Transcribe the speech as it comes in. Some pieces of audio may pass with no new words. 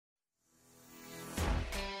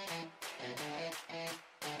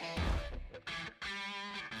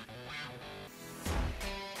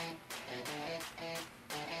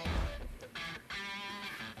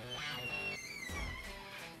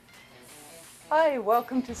Hi,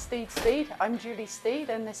 welcome to Steed Speed. I'm Julie Steed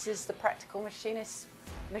and this is the Practical Machinist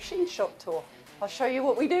Machine Shop Tour. I'll show you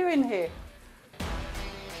what we do in here.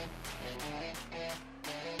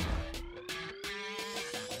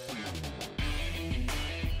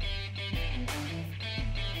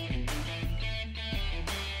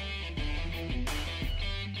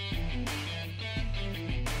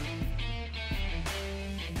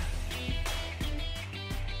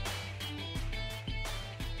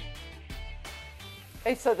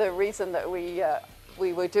 Okay, so the reason that we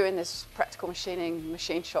were doing this practical machining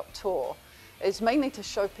machine shop tour is mainly to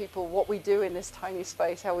show people what we do in this tiny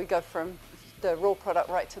space, how we go from the raw product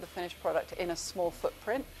right to the finished product in a small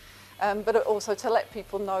footprint, but also to let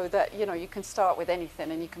people know that you can start with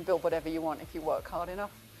anything and you can build whatever you want if you work hard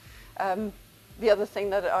enough. The other thing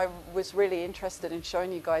that I was really interested in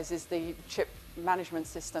showing you guys is the chip management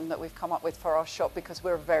system that we've come up with for our shop, because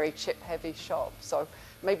we're a very chip heavy shop. So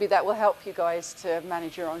maybe that will help you guys to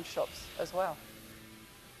manage your own shops as well.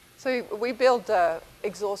 So we build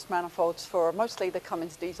exhaust manifolds for mostly the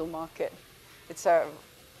Cummins diesel market. It's a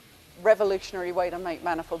revolutionary way to make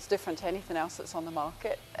manifolds, different to anything else that's on the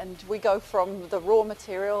market. And we go from the raw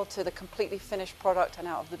material to the completely finished product and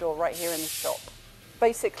out of the door right here in the shop.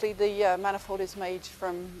 Basically, the manifold is made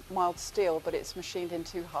from mild steel, but it's machined in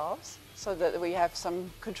two halves so that we have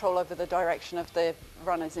some control over the direction of the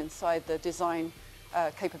runners inside. The design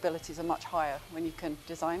capabilities are much higher when you can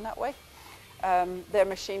design that way. They're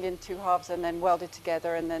machined in two halves and then welded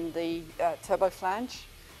together, and then the turbo flange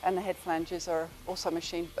and the head flanges are also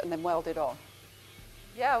machined and then welded on.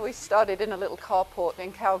 Yeah, we started in a little carport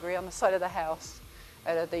in Calgary on the side of the house.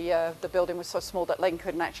 The building was so small that Len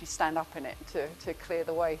couldn't actually stand up in it to clear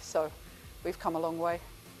the way, so we've come a long way.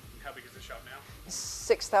 How big is the shop now?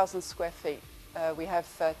 6,000 square feet. We have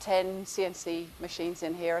 10 CNC machines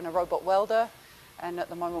in here and a robot welder, and at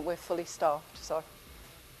the moment we're fully staffed.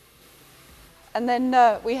 And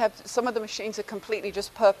then we have some of the machines are completely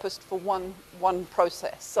just purposed for one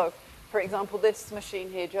process. So, for example, this machine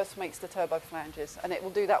here just makes the turbo flanges, and it will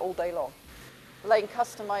do that all day long. Laying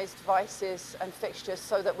customized vices and fixtures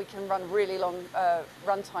so that we can run really long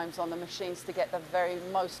run times on the machines to get the very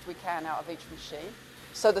most we can out of each machine.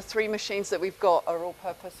 So the three machines that we've got are all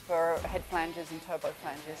purpose for head flanges and turbo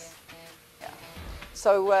flanges. Yeah.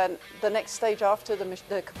 So the next stage after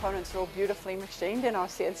the components are all beautifully machined in our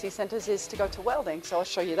CNC centers is to go to welding. So I'll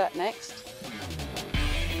show you that next.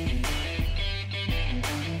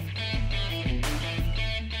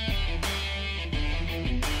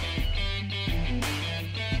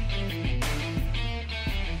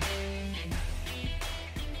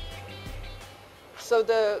 So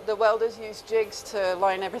the welders use jigs to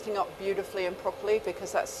line everything up beautifully and properly,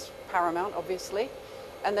 because that's paramount, obviously.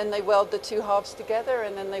 And then they weld the two halves together,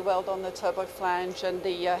 and then they weld on the turbo flange and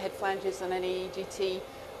the head flanges and any EGT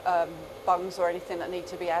bungs or anything that need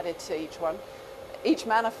to be added to each one. Each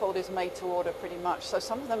manifold is made to order pretty much, so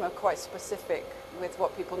some of them are quite specific with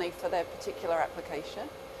what people need for their particular application.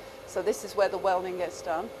 So this is where the welding gets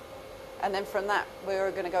done. And then from that,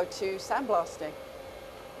 we're going to go to sandblasting.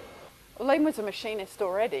 Well, Lane was a machinist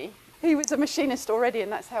already. He was a machinist already,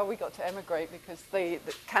 and that's how we got to emigrate, because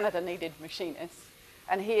Canada needed machinists.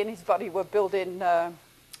 And he and his buddy were building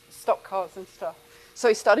stock cars and stuff. So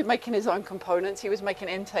he started making his own components. He was making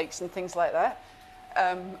intakes and things like that.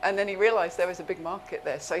 And then he realized there was a big market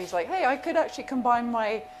there. So he's like, hey, I could actually combine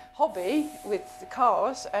my hobby with the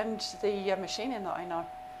cars and the machining that I know.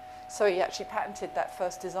 So he actually patented that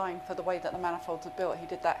first design for the way that the manifolds are built. He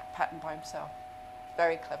did that patent by himself.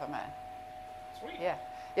 Very clever man. Sweet. Yeah,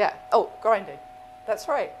 yeah. Oh, grinding. That's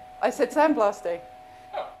right. I said sandblasting.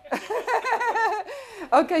 Oh.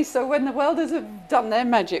 Okay, so when the welders have done their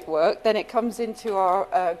magic work, then it comes into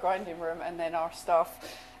our grinding room, and then our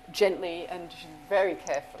staff gently and very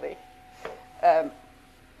carefully,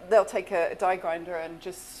 they'll take a die grinder and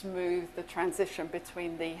just smooth the transition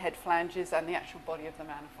between the head flanges and the actual body of the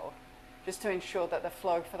manifold, just to ensure that the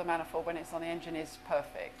flow for the manifold when it's on the engine is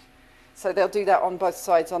perfect. So they'll do that on both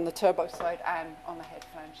sides, on the turbo side and on the head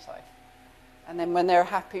flange side. And then when they're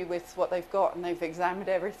happy with what they've got and they've examined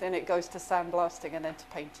everything, it goes to sandblasting and then to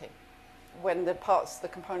painting. When the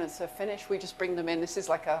components are finished, we just bring them in. This is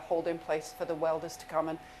like a holding place for the welders to come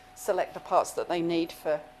and select the parts that they need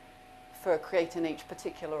for creating each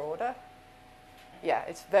particular order. Yeah,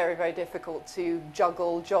 it's very, very difficult to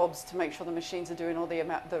juggle jobs to make sure the machines are doing all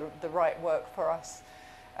the right work for us.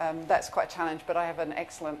 That's quite a challenge, but I have an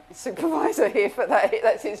excellent supervisor here for that.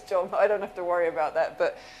 That's his job. I don't have to worry about that.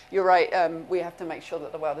 But you're right, we have to make sure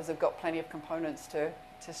that the welders have got plenty of components to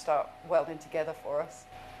start welding together for us.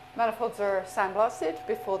 Manifolds are sandblasted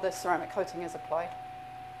before the ceramic coating is applied.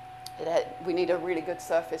 We need a really good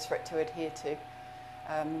surface for it to adhere to.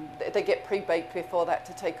 They get pre-baked before that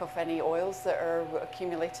to take off any oils that are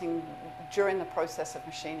accumulating during the process of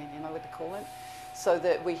machining, you know, with the coolant. So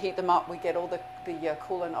that we heat them up, we get all the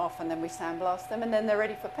coolant off, and then we sandblast them, and then they're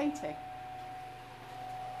ready for painting.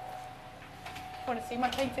 Want to see my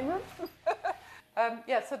painting room?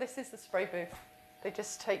 Yeah, so this is the spray booth. They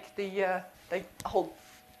just take they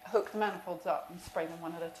hook the manifolds up and spray them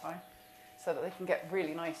one at a time so that they can get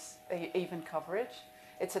really nice, even coverage.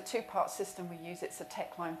 It's a two-part system we use. It's a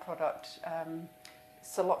Techline product,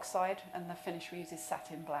 siloxide, and the finish we use is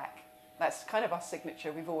satin black. That's kind of our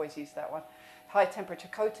signature. We've always used that one. High temperature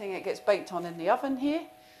coating, it gets baked on in the oven here,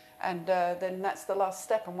 and then that's the last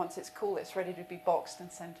step, and once it's cool, it's ready to be boxed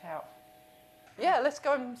and sent out. Yeah, let's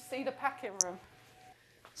go and see the packing room.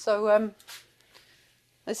 So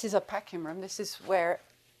this is a packing room. This is where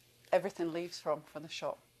everything leaves from the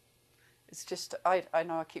shop. It's just, I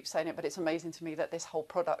know I keep saying it, but it's amazing to me that this whole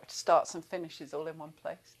product starts and finishes all in one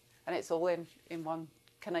place. And it's all in one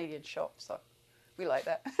Canadian shop, so we like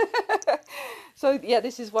that. So yeah,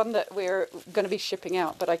 this is one that we're going to be shipping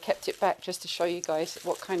out, but I kept it back just to show you guys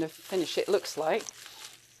what kind of finish it looks like.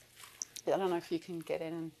 I don't know if you can get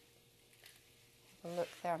in and have a look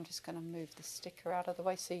there. I'm just going to move the sticker out of the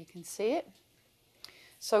way so you can see it.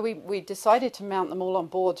 So we decided to mount them all on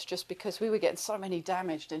boards just because we were getting so many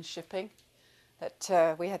damaged in shipping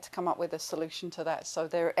that we had to come up with a solution to that. So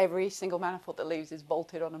every single manifold that leaves is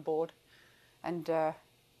bolted on a board, and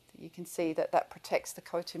you can see that protects the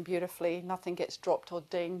coating beautifully. Nothing gets dropped or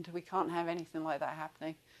dinged. We can't have anything like that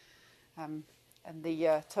happening. And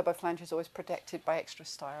the turbo flange is always protected by extra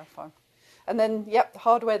styrofoam. And then, yep, the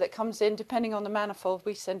hardware that comes in, depending on the manifold,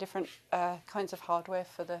 we send different kinds of hardware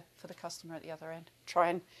for the customer at the other end.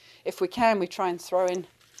 If we can, we try and throw in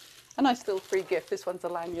a nice little free gift. This one's a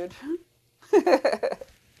lanyard.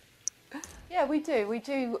 Yeah, we do. We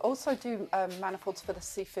do also do manifolds for the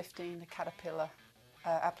C15, the Caterpillar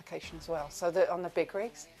application as well. So that on the big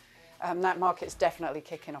rigs, that market's definitely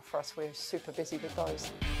kicking off for us. We're super busy with those.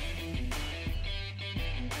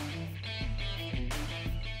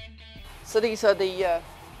 So these are the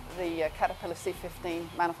Caterpillar C15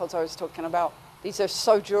 manifolds I was talking about. These are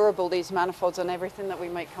so durable, these manifolds, and everything that we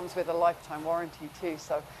make comes with a lifetime warranty too.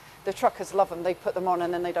 So the truckers love them. They put them on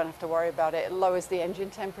and then they don't have to worry about it. It lowers the engine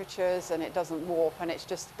temperatures and it doesn't warp, and it's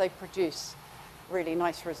just, they produce really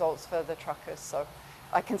nice results for the truckers. So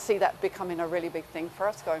I can see that becoming a really big thing for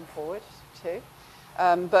us going forward too.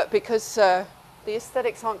 But because the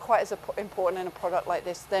aesthetics aren't quite as important in a product like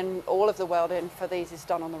this, then all of the welding for these is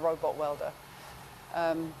done on the robot welder.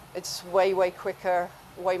 It's way, way quicker,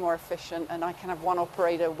 way more efficient, and I can have one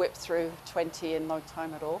operator whip through 20 in no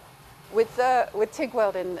time at all. With TIG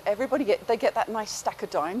welding, they get that nice stack of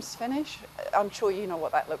dimes finish. I'm sure you know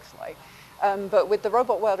what that looks like. But with the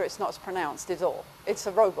robot welder, it's not as pronounced at all. It's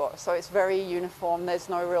a robot, so it's very uniform. There's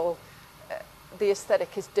no real, the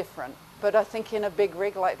aesthetic is different. But I think in a big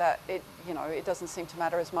rig like that, it doesn't seem to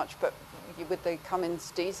matter as much. But with the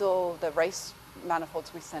Cummins diesel, the race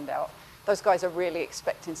manifolds we send out, those guys are really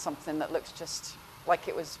expecting something that looks just like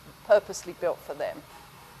it was purposely built for them.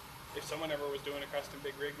 If someone ever was doing a custom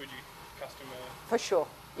big rig, would you custom a... For sure.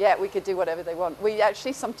 Yeah, we could do whatever they want. We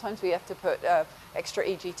actually, sometimes we have to put extra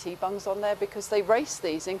EGT bungs on there because they race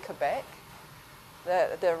these in Quebec.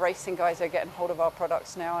 The racing guys are getting hold of our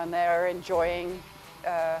products now, and they're enjoying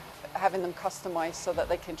having them customized so that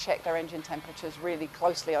they can check their engine temperatures really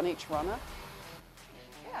closely on each runner.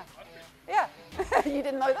 Yeah. Yeah. You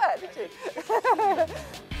didn't know that, did you?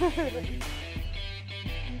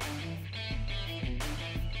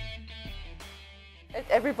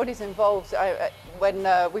 Everybody's involved. When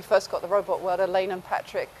we first got the robot welder, Lane and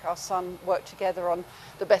Patrick, our son, worked together on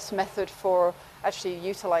the best method for actually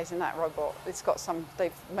utilizing that robot.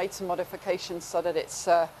 They've made some modifications so that it's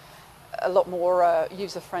a lot more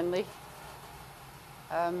user-friendly.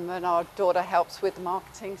 And our daughter helps with the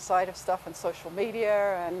marketing side of stuff and social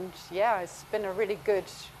media, and yeah, it's been a really good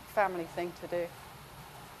family thing to do.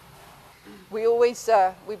 We always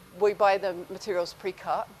we buy the materials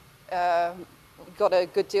pre-cut. We got a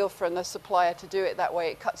good deal from the supplier to do it that way.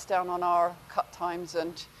 It cuts down on our cut times,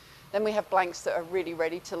 and then we have blanks that are really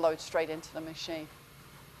ready to load straight into the machine.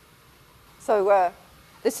 So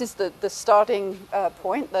this is the starting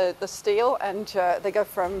point, the steel, and they go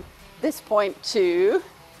from this point to,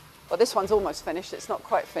 well, this one's almost finished, it's not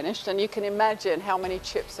quite finished, and you can imagine how many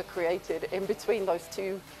chips are created in between those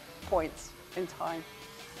 2 points in time.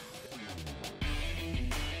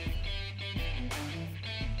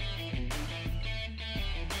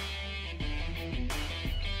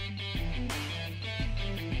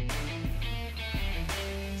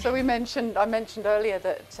 So I mentioned earlier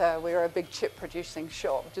that we're a big chip producing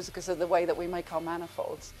shop just because of the way that we make our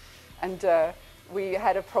manifolds. And we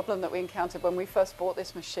had a problem that we encountered when we first bought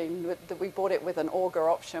this machine. We bought it with an auger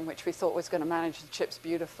option, which we thought was going to manage the chips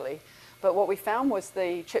beautifully. But what we found was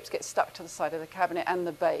the chips get stuck to the side of the cabinet and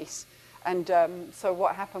the base. And so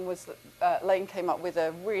what happened was that Lane came up with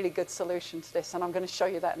a really good solution to this, and I'm going to show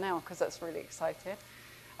you that now because that's really exciting.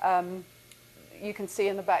 You can see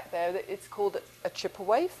in the back there that it's called a chipper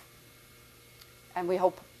wave, and we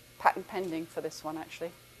hold patent pending for this one actually.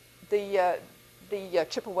 The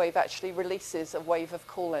chipper wave actually releases a wave of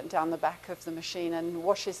coolant down the back of the machine and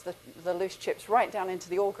washes the loose chips right down into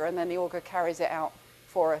the auger, and then the auger carries it out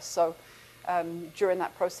for us. So during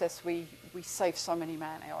that process, we save so many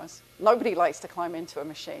man hours. Nobody likes to climb into a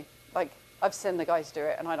machine. Like, I've seen the guys do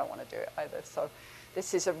it, and I don't want to do it either. So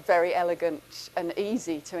this is a very elegant and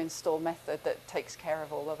easy to install method that takes care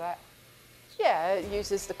of all of that. Yeah, it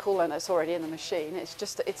uses the coolant that's already in the machine.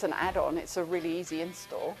 It's an add-on. It's a really easy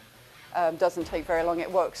install. Doesn't take very long. It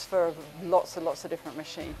works for lots and lots of different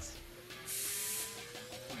machines.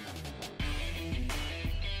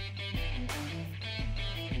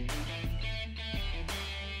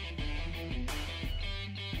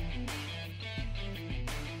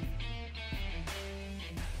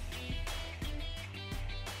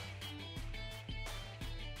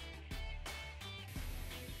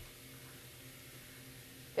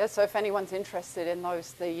 Yeah, so if anyone's interested in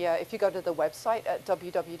those, if you go to the website at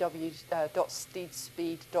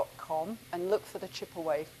www.steedspeed.com and look for the chipper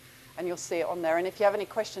wave, and you'll see it on there. And if you have any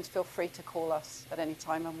questions, feel free to call us at any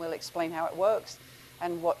time, and we'll explain how it works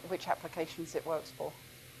and which applications it works for,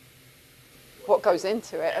 what goes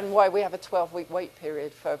into it, and why we have a 12-week wait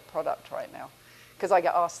period for a product right now. Because I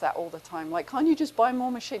get asked that all the time, like, can't you just buy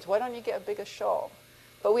more machines? Why don't you get a bigger shop?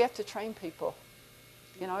 But we have to train people.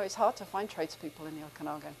 You know, it's hard to find tradespeople in the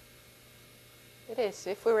Okanagan. It is.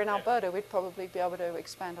 If we were in Alberta, we'd probably be able to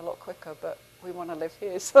expand a lot quicker, but we want to live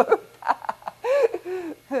here, so. I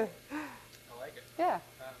like it. Yeah.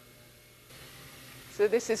 So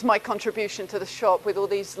this is my contribution to the shop with all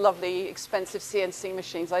these lovely, expensive CNC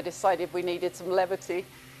machines. I decided we needed some levity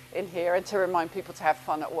in here and to remind people to have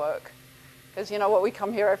fun at work. Because you know what, we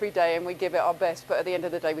come here every day and we give it our best, but at the end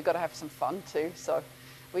of the day, we've got to have some fun too. So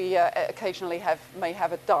we occasionally may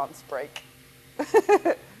have a dance break.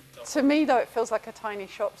 To me, though, it feels like a tiny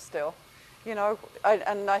shop still. You know,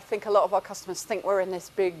 and I think a lot of our customers think we're in this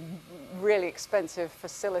big, really expensive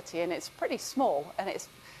facility, and it's pretty small, and it's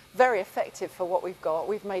very effective for what we've got.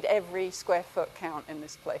 We've made every square foot count in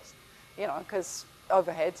this place, you know, because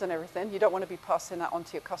overheads and everything. You don't want to be passing that on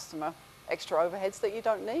to your customer, extra overheads that you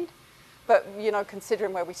don't need. But, you know,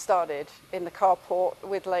 considering where we started in the carport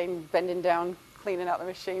with Lane bending down, cleaning out the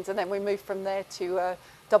machines, and then we moved from there to a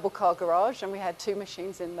double car garage, and we had 2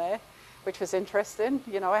 machines in there, which was interesting.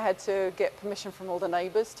 You know, I had to get permission from all the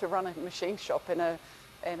neighbors to run a machine shop in a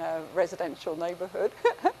residential neighborhood.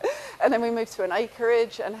 And then we moved to an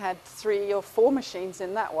acreage and had 3 or 4 machines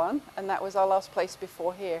in that one, and that was our last place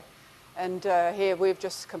before here. And here we've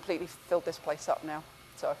just completely filled this place up now.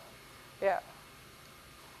 So, yeah.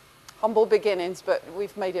 Humble beginnings, but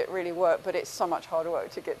we've made it really work, but it's so much hard work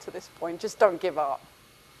to get to this point. Just don't give up,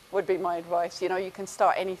 would be my advice. You know, you can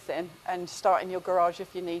start anything and start in your garage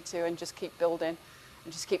if you need to, and just keep building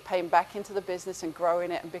and just keep paying back into the business and growing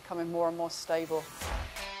it and becoming more and more stable.